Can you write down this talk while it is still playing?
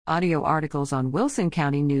Audio articles on Wilson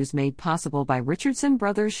County News made possible by Richardson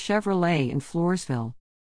Brothers Chevrolet in Floresville.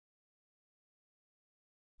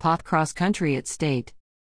 Poth Cross Country at State.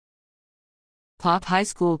 Poth High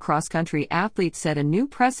School cross-country athletes set a new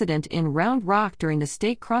precedent in Round Rock during the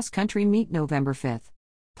state cross-country meet November 5.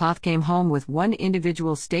 Poth came home with one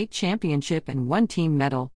individual state championship and one team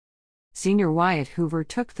medal. Senior Wyatt Hoover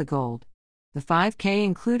took the gold. The 5K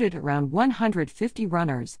included around 150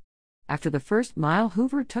 runners. After the first mile,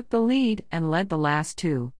 Hoover took the lead and led the last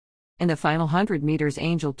two. In the final 100 meters,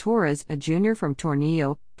 Angel Torres, a junior from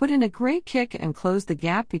Tornillo, put in a great kick and closed the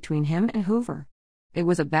gap between him and Hoover. It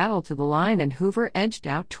was a battle to the line and Hoover edged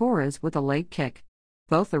out Torres with a late kick.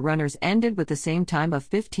 Both the runners ended with the same time of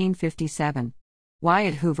 15:57.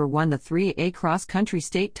 Wyatt Hoover won the 3A cross-country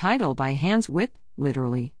state title by hand's width,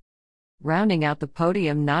 literally. Rounding out the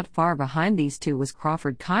podium not far behind these two was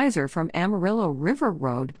Crawford Kaiser from Amarillo River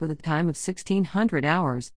Road with a time of 1600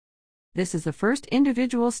 hours. This is the first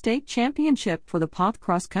individual state championship for the Poth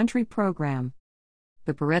cross-country program.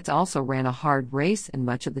 The Barrettes also ran a hard race and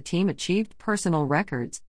much of the team achieved personal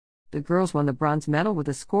records. The girls won the bronze medal with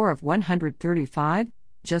a score of 135,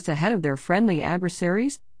 just ahead of their friendly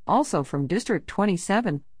adversaries, also from District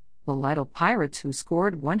 27, the Lytle Pirates, who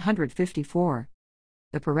scored 154.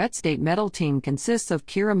 The Barrette State medal team consists of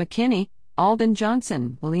Kira McKinney, Alden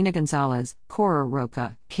Johnson, Melina Gonzalez, Cora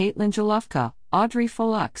Roca, Caitlin Jalufka, Audrey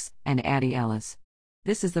Fulux, and Addie Ellis.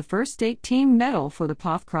 This is the first state team medal for the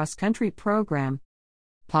Poth cross-country program.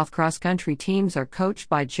 Poth cross-country teams are coached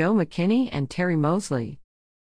by Joe McKinney and Terry Mosley.